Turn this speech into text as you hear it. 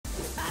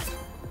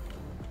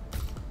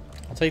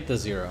take the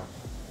 0.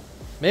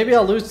 Maybe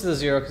I'll lose to the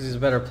 0 because he's a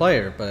better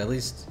player, but at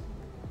least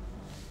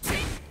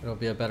it'll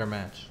be a better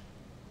match.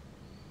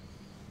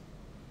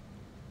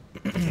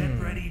 Get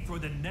ready for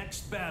the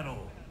next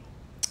battle.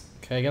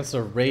 Okay, against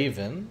a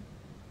Raven.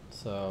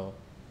 So,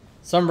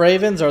 some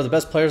Ravens are the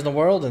best players in the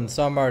world, and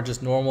some are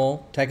just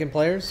normal Tekken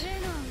players.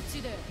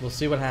 We'll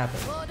see what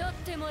happens.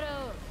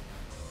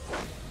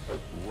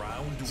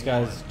 This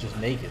guy's just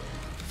naked.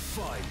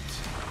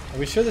 Are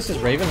we sure this is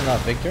Raven and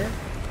not Victor?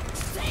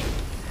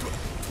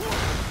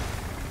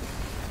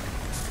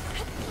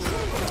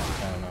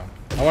 I don't know.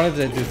 I wanted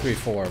to do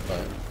 3-4,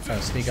 but trying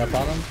to sneak up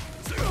on him.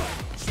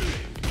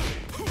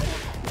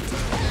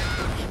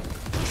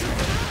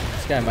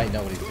 This guy might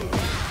know what he's doing.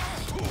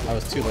 I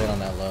was too late on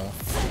that low.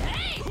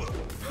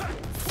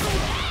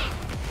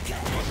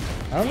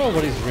 I don't know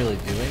what he's really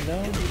doing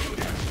though.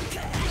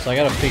 So I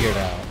gotta figure it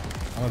out.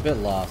 I'm a bit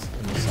lost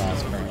in the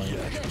sauce currently.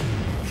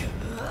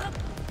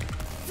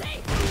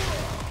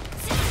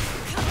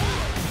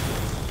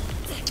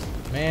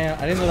 Man,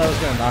 I didn't know that was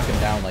gonna knock him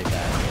down like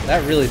that.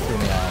 That really threw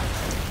me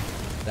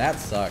off. That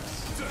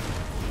sucks.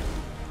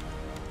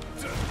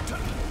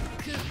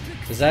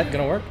 Is that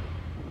gonna work?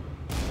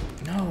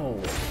 No.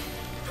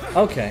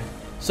 Okay.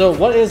 So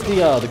what is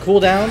the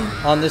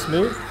cooldown on this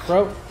move,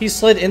 bro? He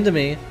slid into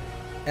me,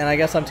 and I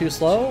guess I'm too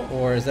slow,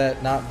 or is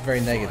that not very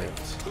negative?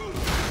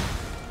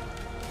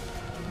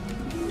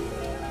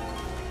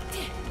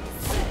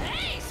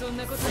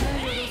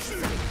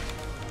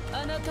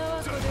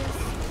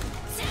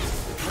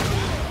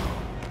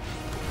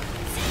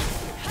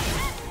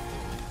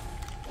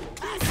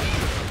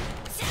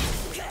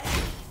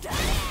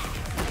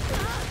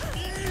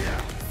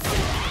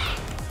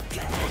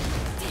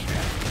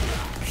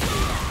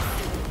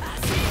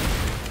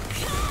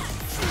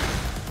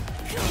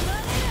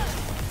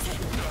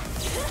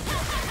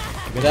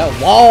 Look at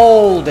that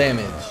wall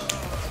damage.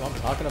 That's what I'm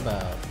talking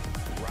about.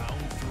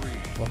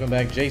 Welcome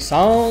back, Jason.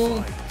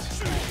 Okay,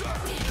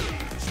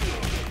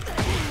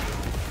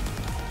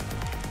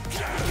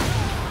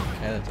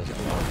 that doesn't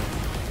work.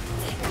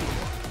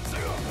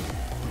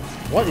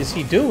 What is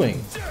he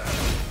doing?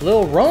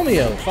 Little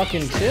Romeo,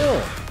 fucking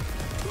chill.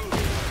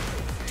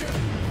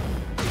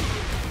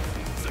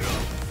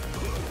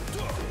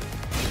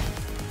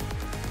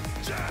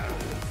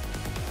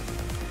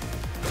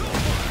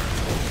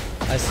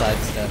 I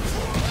sidestepped.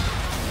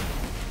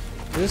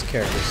 This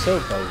character's so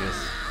bogus.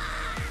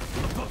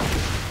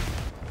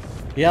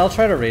 Yeah, I'll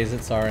try to raise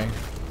it, sorry.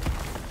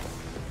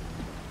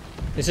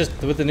 It's just,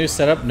 with the new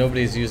setup,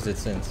 nobody's used it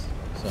since,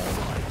 so.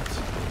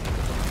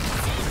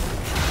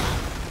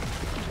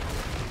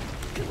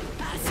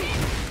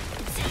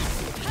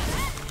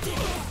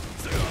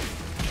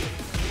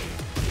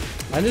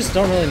 I just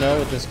don't really know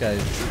what this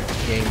guy's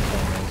game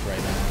plan is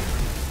right now.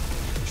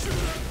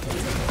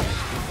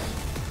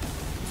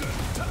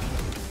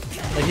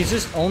 Like, he's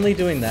just only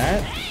doing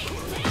that.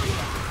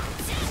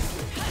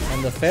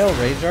 And the fail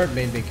rage art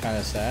made me kind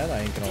of sad, I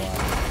ain't gonna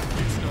lie.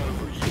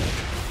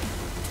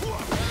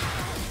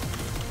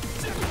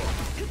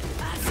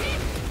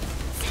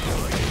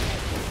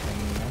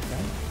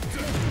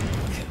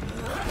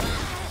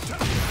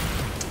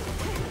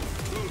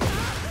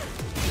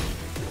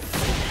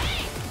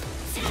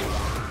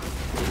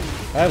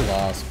 I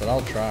lost, but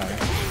I'll try.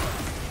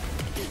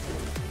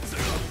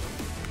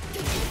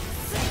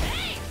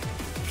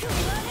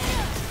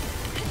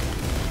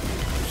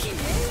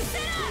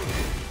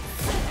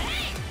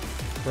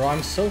 Bro,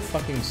 I'm so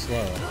fucking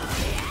slow.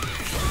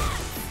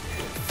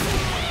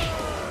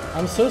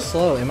 I'm so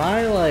slow. Am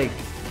I like...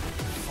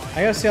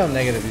 I gotta see how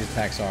negative these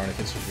attacks are and if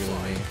it's just really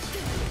me.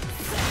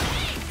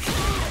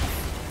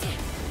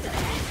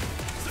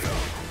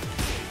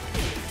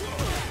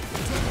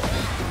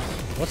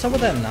 What's up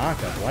with that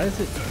knockup? Why does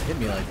it hit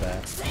me like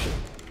that?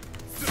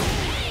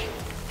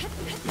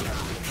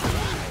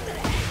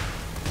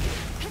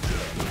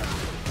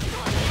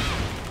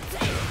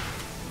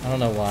 I don't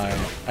know why.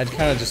 I'd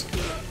kind of just...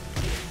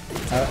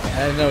 I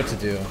didn't know what to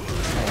do. I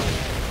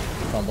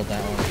fumbled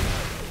that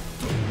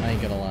one. I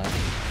ain't gonna lie.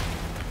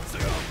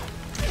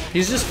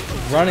 He's just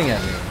running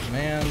at me,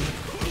 man.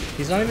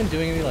 He's not even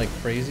doing any like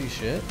crazy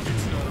shit.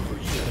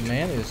 The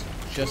man is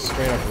just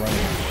straight up running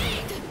at me.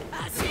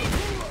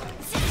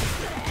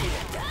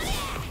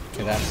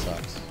 Okay, that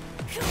sucks.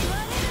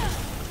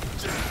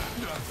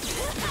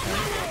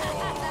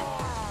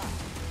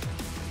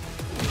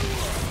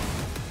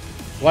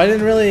 Well, I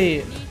didn't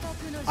really...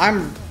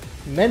 I'm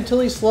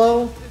mentally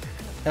slow,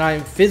 and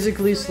I'm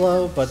physically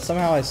slow, but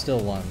somehow I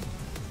still won.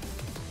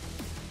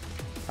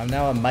 I'm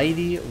now a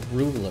mighty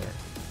ruler.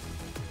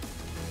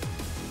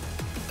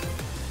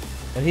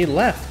 And he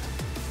left.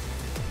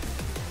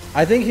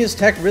 I think his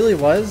tech really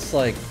was,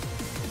 like...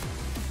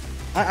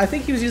 I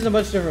think he was using a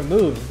bunch of different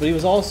moves, but he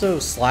was also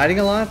sliding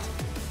a lot.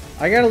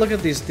 I gotta look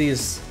at these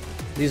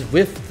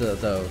whiffs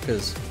though,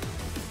 because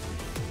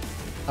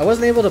I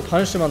wasn't able to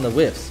punish him on the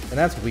whiffs, and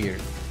that's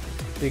weird.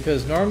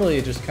 Because normally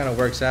it just kind of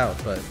works out,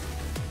 but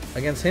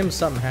against him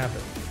something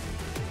happened.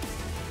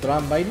 But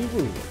I'm mighty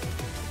ruler.